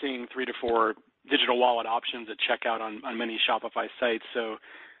hand, we're seeing 3 to 4 digital wallet options at checkout on many Shopify sites, so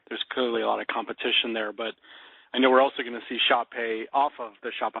there's clearly a lot of competition there. But I know we're also going to see Shop Pay off of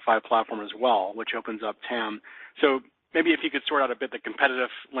the Shopify platform as well, which opens up TAM. So maybe if you could sort out a bit the competitive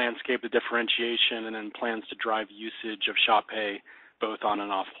landscape, the differentiation, and then plans to drive usage of Shop Pay both on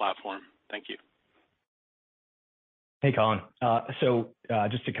and off platform. Thank you. Hey, Colin.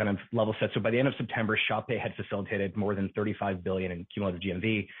 Just to kind of level set, so by the end of September, Shop Pay had facilitated more than $35 billion in cumulative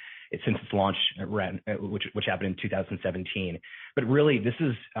GMV since its launch, which happened in 2017. But really, this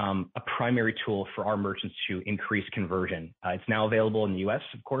is a primary tool for our merchants to increase conversion. It's now available in the U.S.,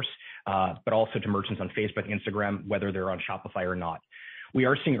 of course, but also to merchants on Facebook, Instagram, whether they're on Shopify or not. We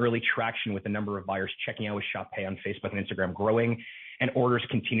are seeing early traction with the number of buyers checking out with Shop Pay on Facebook and Instagram growing, and orders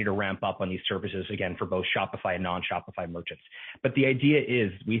continue to ramp up on these services, again, for both Shopify and non-Shopify merchants. But the idea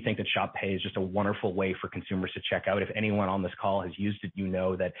is we think that Shop Pay is just a wonderful way for consumers to check out. If anyone on this call has used it, you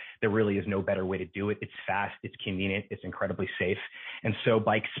know that there really is no better way to do it. It's fast, it's convenient, it's incredibly safe. And so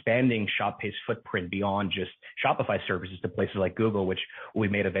by expanding Shop Pay's footprint beyond just Shopify services to places like Google, which will be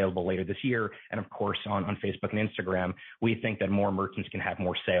made available later this year, and of course on Facebook and Instagram, we think that more merchants can have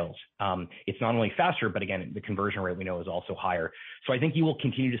more sales. It's not only faster, but again, the conversion rate we know is also higher. So I think you will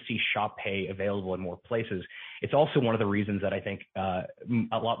continue to see Shop Pay available in more places. It's also one of the reasons that I think a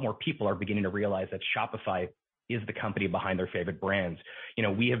lot more people are beginning to realize that Shopify is the company behind their favorite brands. You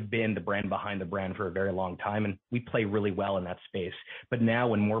know, we have been the brand behind the brand for a very long time, and we play really well in that space. But now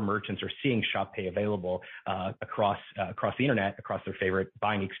when more merchants are seeing Shop Pay available across the internet, across their favorite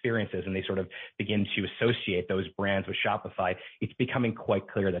buying experiences, and they sort of begin to associate those brands with Shopify, it's becoming quite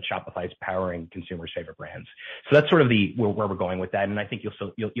clear that Shopify is powering consumers' favorite brands. So that's sort of where we're going with that, and I think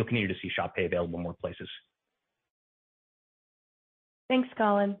you'll continue to see Shop Pay available in more places. Thanks,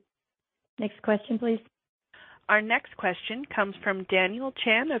 Colin. Next question, please. Our next question comes from Daniel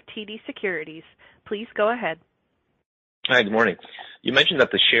Chan of TD Securities. Please go ahead. Hi, good morning. You mentioned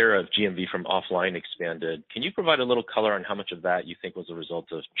that the share of GMV from offline expanded. Can you provide a little color on how much of that you think was a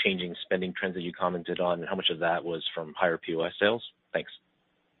result of changing spending trends that you commented on, and how much of that was from higher POS sales? Thanks.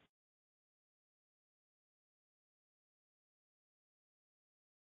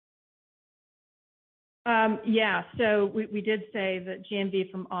 Yeah, so we did say that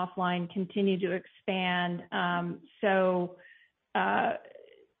GMV from offline continued to expand.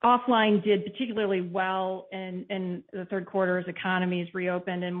 Offline did particularly well in the third quarter as economies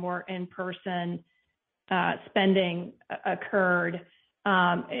reopened and more in-person spending occurred.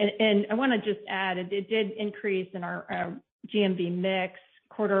 And I want to just add, it did increase in our GMV mix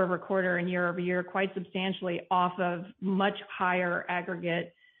quarter over quarter and year over year quite substantially off of much higher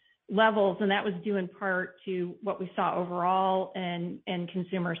aggregate levels, and that was due in part to what we saw overall in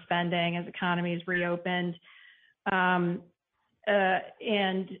consumer spending as economies reopened. And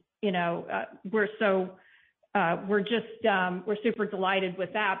you know, we're super delighted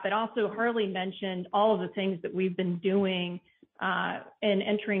with that. But also, Harley mentioned all of the things that we've been doing in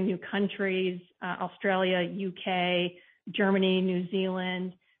entering new countries: Australia, UK, Germany, New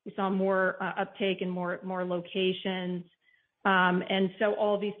Zealand. We saw more uptake in more locations. And so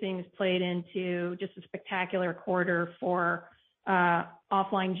all these things played into just a spectacular quarter for offline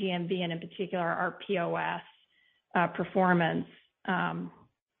GMV and in particular our POS performance.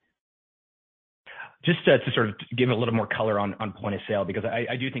 Just to sort of give a little more color on point of sale, because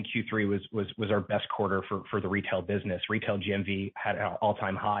I do think Q3 was our best quarter for the retail business. Retail GMV had an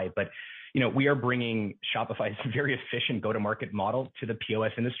all-time high, but you know, we are bringing Shopify's very efficient go-to-market model to the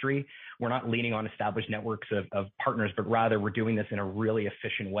POS industry. We're not leaning on established networks of partners, but rather we're doing this in a really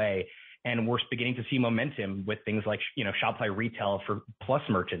efficient way. And we're beginning to see momentum with things like, you know, Shopify Retail for Plus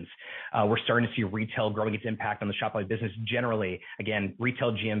merchants. We're starting to see retail growing its impact on the Shopify business generally. Again,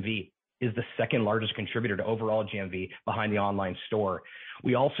 retail GMV is the second largest contributor to overall GMV behind the online store.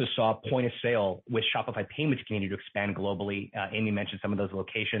 We also saw point of sale with Shopify Payments continue to expand globally. Amy mentioned some of those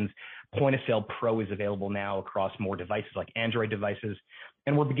locations. Point of Sale Pro is available now across more devices like Android devices.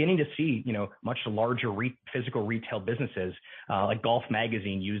 And we're beginning to see, much larger physical retail businesses like Golf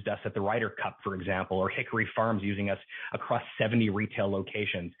Magazine used us at the Ryder Cup, for example, or Hickory Farms using us across 70 retail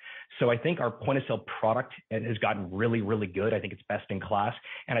locations. So I think our point of sale product has gotten really, really good. I think it's best in class.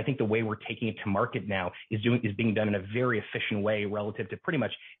 And I think the way we're taking it to market now is being done in a very efficient way relative to pretty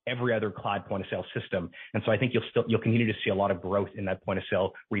much every other cloud point of sale system. And so I think you'll continue to see a lot of growth in that point of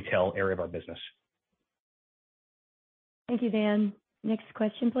sale retail area of our business. Thank you, Dan. Next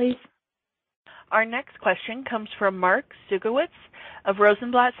question, please. Our next question comes from Mark Zgutowicz of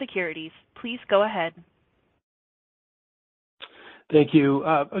Rosenblatt Securities. Please go ahead. Thank you.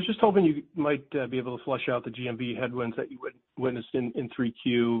 I was just hoping you might be able to flesh out the GMV headwinds that you witnessed in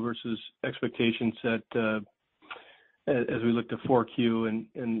 3Q versus expectations that as we look to 4Q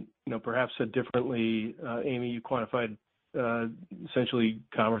and perhaps said differently, Amy, you quantified essentially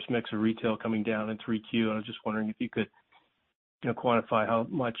commerce mix of retail coming down in 3Q. I was just wondering if you could quantify how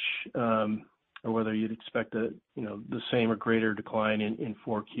much or whether you'd expect the same or greater decline in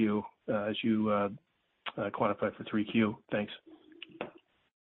 4Q as you quantify for 3Q. Thanks.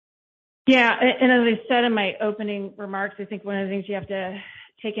 Yeah, and as I said in my opening remarks, I think one of the things you have to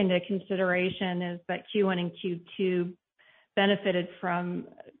take into consideration is that Q1 and Q2 benefited from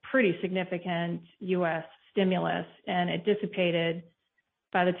pretty significant U.S. stimulus, and it dissipated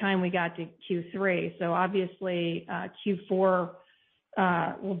by the time we got to Q3. So obviously, Q4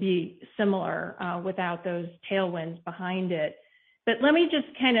 will be similar without those tailwinds behind it. But let me just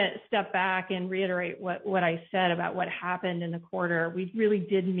kind of step back and reiterate what I said about what happened in the quarter. We really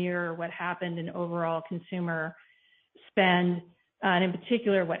did mirror what happened in overall consumer spend, and in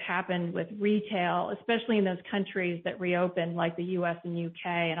particular what happened with retail, especially in those countries that reopened like the U.S. and UK,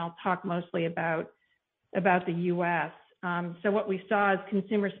 and I'll talk mostly about the U.S. So what we saw is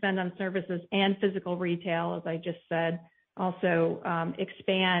consumer spend on services and physical retail, as I just said, also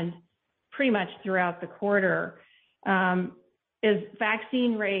expand pretty much throughout the quarter. As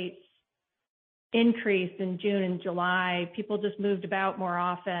vaccine rates increased in June and July, people just moved about more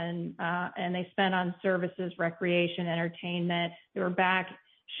often, and they spent on services, recreation, entertainment. They were back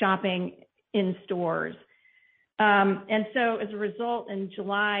shopping in stores. And so as a result, in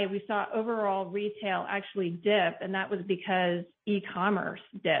July, we saw overall retail actually dip, and that was because e-commerce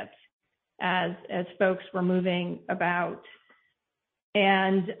dipped as folks were moving about.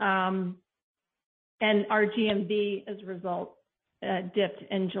 And our GMV, as a result, dipped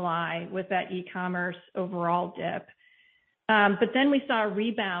in July with that e-commerce overall dip. But then we saw a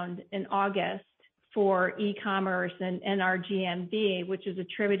rebound in August for e-commerce and our GMV, which is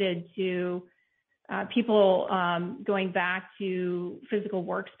attributed to people going back to physical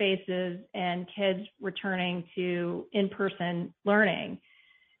workspaces and kids returning to in-person learning.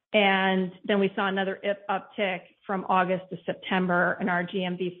 And then we saw another uptick from August to September, and our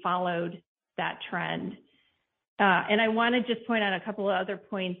GMV followed that trend. And I want to just point out a couple of other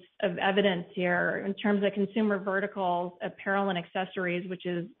points of evidence here in terms of consumer verticals, apparel and accessories, which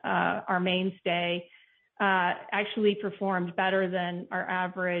is our mainstay, actually performed better than our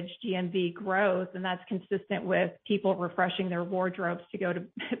average GMV growth, and that's consistent with people refreshing their wardrobes to go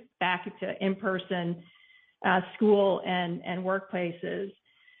back to in-person school and workplaces.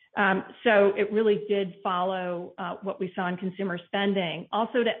 So it really did follow what we saw in consumer spending.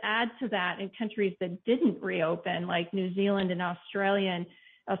 Also, to add to that, in countries that didn't reopen, like New Zealand and Australia,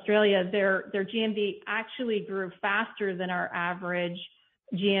 their GMV actually grew faster than our average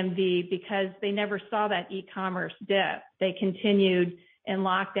GMV because they never saw that e-commerce dip. They continued in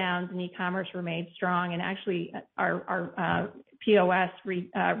lockdowns, and e-commerce remained strong. And actually, our POS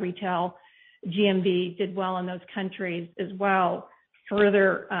retail GMV did well in those countries as well.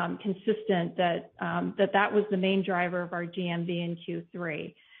 Further consistent that was the main driver of our GMV in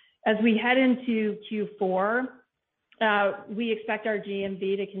Q3. As we head into Q4, we expect our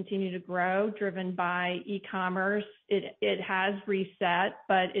GMV to continue to grow, driven by e-commerce. It has reset,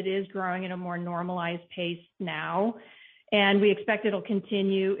 but it is growing at a more normalized pace now. And we expect it'll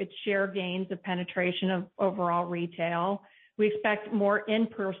continue its share gains of penetration of overall retail. We expect more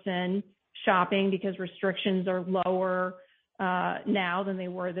in-person shopping because restrictions are lower now than they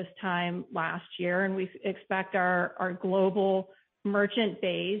were this time last year. And we expect our global merchant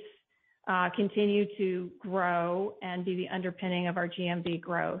base continue to grow and be the underpinning of our GMV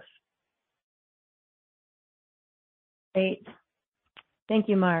growth. Great. Thank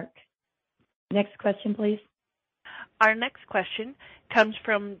you, Mark. Next question, please. Our next question comes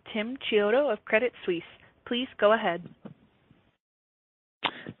from Tim Chiodo of Credit Suisse. Please go ahead.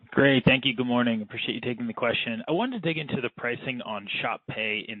 Great. Thank you. Good morning. Appreciate you taking the question. I wanted to dig into the pricing on Shop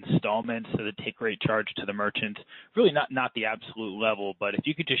Pay installments, so the take rate charge to the merchant. Really not the absolute level, but if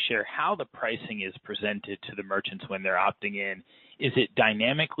you could just share how the pricing is presented to the merchants when they're opting in. Is it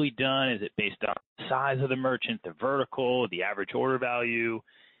dynamically done? Is it based on the size of the merchant, the vertical, the average order value?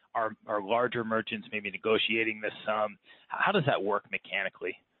 Are larger merchants maybe negotiating this sum? How does that work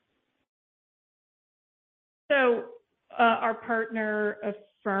mechanically? So our partner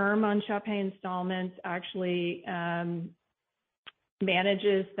Affirm on Shop Pay installments actually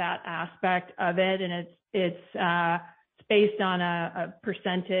manages that aspect of it, and it's based on a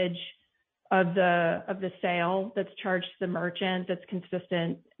percentage of the sale that's charged to the merchant that's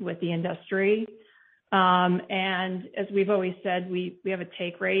consistent with the industry. And as we've always said, we have a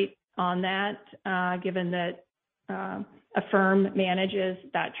take rate on that, given that Affirm manages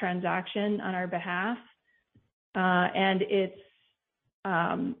that transaction on our behalf. And it's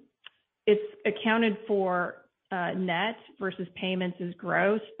accounted for net versus payments as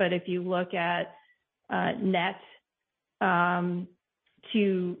gross. But if you look at net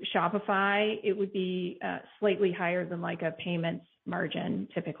to Shopify, it would be slightly higher than like a payments margin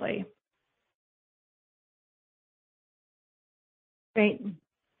typically. Great.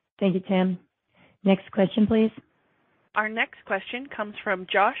 Thank you, Tim. Next question, please. Our next question comes from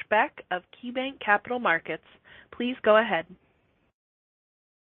Josh Beck of KeyBanc Capital Markets. Please go ahead.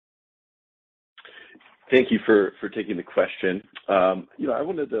 Thank you for taking the question. I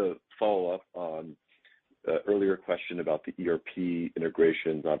wanted to follow up on the earlier question about the ERP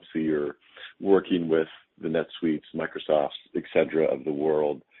integrations. Obviously, you're working with the NetSuites, Microsofts, et cetera, of the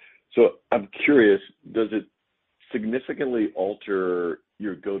world. So I'm curious, does it significantly alter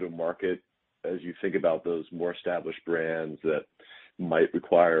your go-to-market as you think about those more established brands that might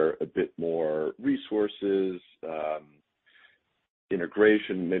require a bit more resources,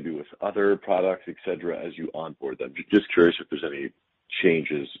 integration maybe with other products, et cetera, as you onboard them? Just curious if there's any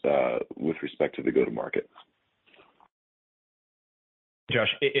changes with respect to the go-to-market. Josh,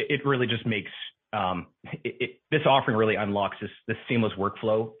 it really just makes this offering really unlocks this seamless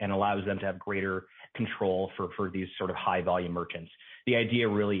workflow and allows them to have greater control for these sort of high volume merchants. The idea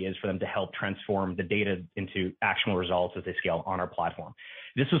really is for them to help transform the data into actionable results as they scale on our platform.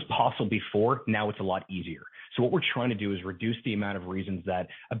 This was possible before, now it's a lot easier. So what we're trying to do is reduce the amount of reasons that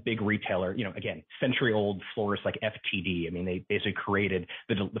a big retailer, again, century-old florists like FTD, they basically created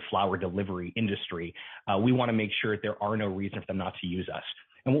the flower delivery industry. We want to make sure that there are no reasons for them not to use us.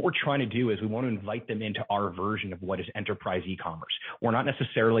 And what we're trying to do is we want to invite them into our version of what is enterprise e-commerce. We're not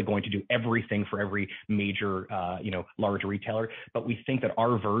necessarily going to do everything for every major, large retailer, but we think that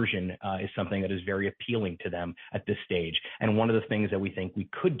our version is something that is very appealing to them at this stage. And one of the things that we think we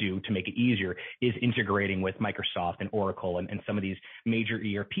could do to make it easier is integrating with Microsoft and Oracle and some of these major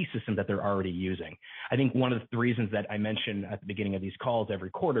ERP systems that they're already using. I think one of the reasons that I mentioned at the beginning of these calls every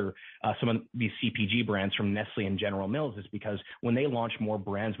quarter, some of these CPG brands from Nestle and General Mills is because when they launch more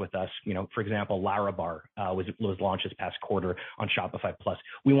brands with us, for example, Larabar was launched this past quarter on Shopify Plus.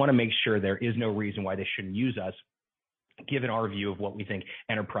 We want to make sure there is no reason why they shouldn't use us, given our view of what we think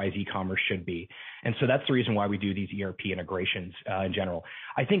enterprise e-commerce should be. And so that's the reason why we do these ERP integrations in general.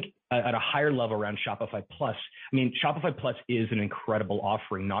 I think at a higher level around Shopify Plus, Shopify Plus is an incredible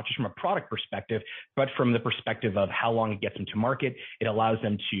offering, not just from a product perspective, but from the perspective of how long it gets them to market. It allows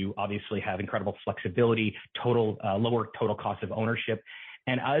them to obviously have incredible flexibility, lower total cost of ownership.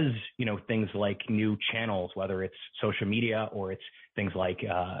 And as things like new channels, whether it's social media or it's things like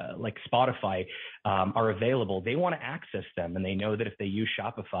Spotify are available, they want to access them, and they know that if they use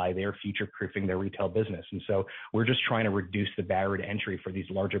Shopify, they're future-proofing their retail business. And so we're just trying to reduce the barrier to entry for these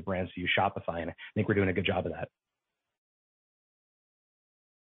larger brands to use Shopify, and I think we're doing a good job of that.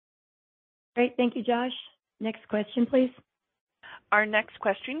 Great, thank you, Josh. Next question, please. Our next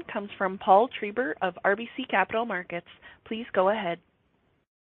question comes from Paul Treiber of RBC Capital Markets. Please go ahead.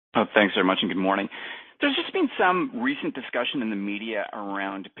 Oh, thanks very much, and good morning. There's just been some recent discussion in the media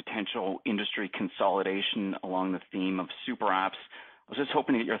around potential industry consolidation along the theme of super apps. I was just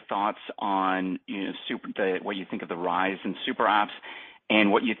hoping to get your thoughts on what you think of the rise in super apps and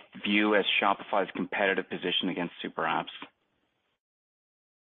what you view as Shopify's competitive position against super apps.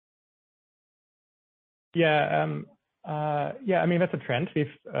 That's a trend. We've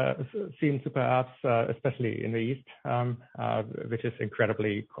seen super apps, especially in the East, which is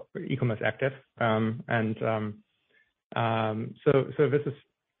incredibly e-commerce active. So this is,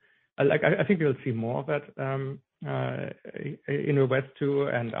 I think we'll see more of that in the West too,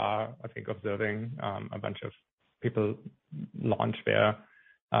 and are, I think, observing a bunch of people launch their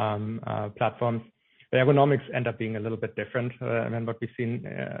platforms. the ergonomics end up being a little bit different than what we've seen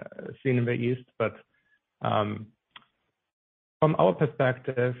in the East. But from our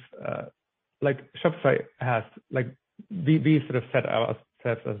perspective, like Shopify has we sort of set ourselves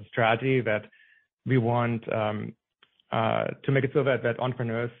as a strategy that we want to make it so that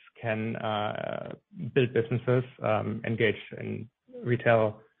entrepreneurs can build businesses, engage in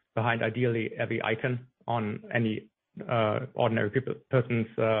retail behind ideally every icon on any ordinary person's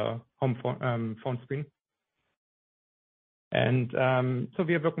home phone screen. And so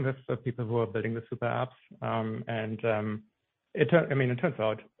we are working with people who are building the super apps. It turns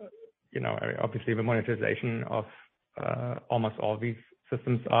out, obviously the monetization of almost all these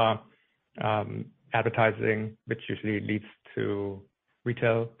systems are advertising, which usually leads to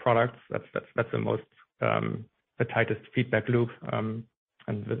retail products. That's the most the tightest feedback loop and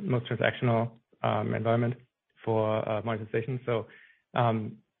the most transactional environment for monetization. So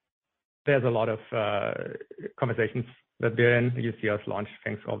there's a lot of conversations that we're in. You see us launch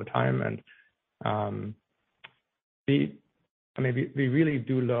things all the time, and we really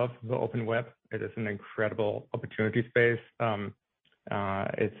do love the open web. It is an incredible opportunity space.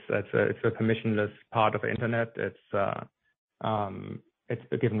 It's a permissionless part of the internet.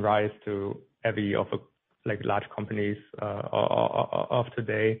 It's given rise to every of the large companies of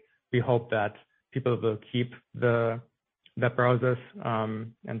today. We hope that people will keep the browsers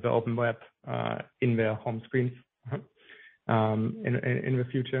and the open web in their home screens in the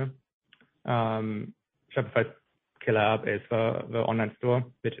future. Shopify's killer app is the online store,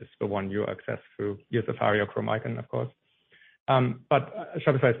 which is the one you access through your Safari or Chrome icon, of course. But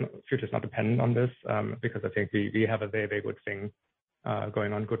Shopify's future is not dependent on this because I think we have a very, very good thing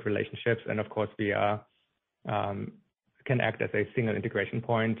going on, good relationships, and of course we are can act as a single integration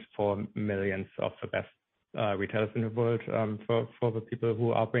point for millions of the best retailers in the world for the people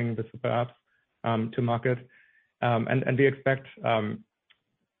who are bringing the super apps to market. And we expect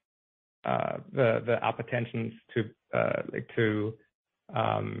the app attentions to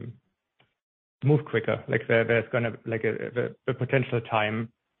move quicker. There's gonna the potential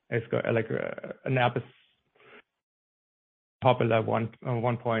time is an app is popular at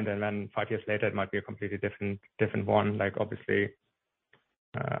one point, and then 5 years later it might be a completely different one. Obviously,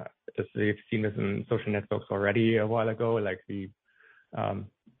 as we've seen this in social networks already a while ago. We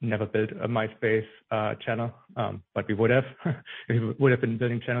never built a MySpace channel, but we would have. We would have been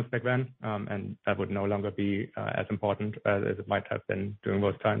building channels back then, and that would no longer be as important as it might have been during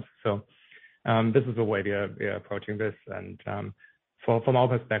those times. So this is the way we are approaching this, and from our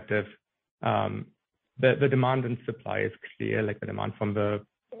perspective, the demand and supply is clear. The demand from the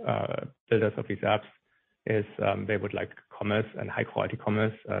builders of these apps is they would like commerce and high quality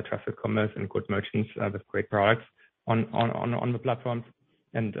commerce, trusted commerce, and good merchants with great products on the platforms.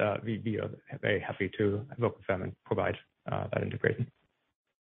 And we are very happy to work with them and provide that integration.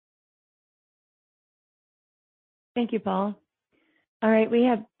 Thank you, Paul. All right, we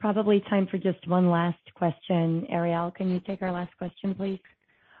have probably time for just one last question. Ariel, can you take our last question, please?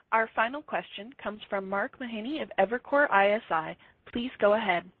 Our final question comes from Mark Mahaney of Evercore ISI. Please go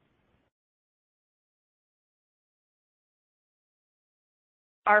ahead.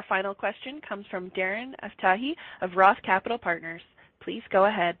 Our final question comes from Darren Aftahi of Roth Capital Partners. Please go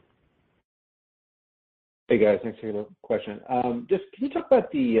ahead. Hey guys, thanks for the question. Just can you talk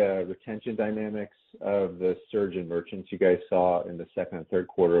about the retention dynamics of the surge in merchants you guys saw in the second and third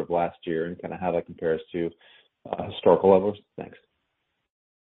quarter of last year, and kind of how that compares to historical levels? Thanks.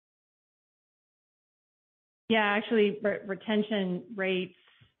 Yeah, actually, retention rates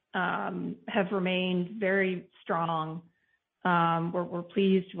have remained very strong. We're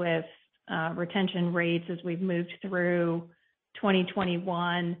pleased with retention rates as we've moved through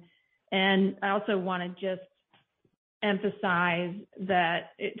 2021. And I also want to just emphasize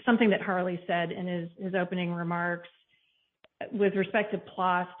that it's something that Harley said in his opening remarks with respect to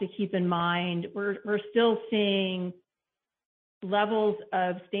Plus, to keep in mind, we're still seeing levels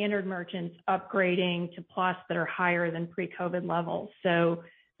of standard merchants upgrading to Plus that are higher than pre-COVID levels. So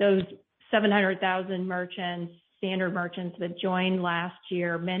those 700,000 merchants, standard merchants that joined last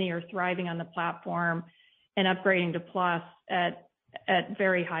year, many are thriving on the platform and upgrading to Plus at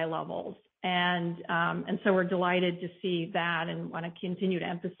very high levels. And so we're delighted to see that, and want to continue to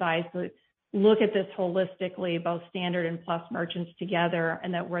emphasize that look at this holistically, both standard and Plus merchants together,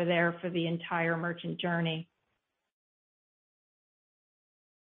 and that we're there for the entire merchant journey.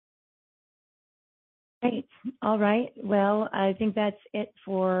 Great. All right. Well, I think that's it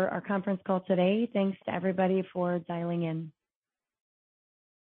for our conference call today. Thanks to everybody for dialing in.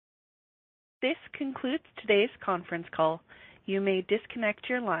 This concludes today's conference call. You may disconnect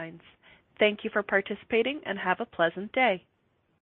your lines. Thank you for participating and have a pleasant day.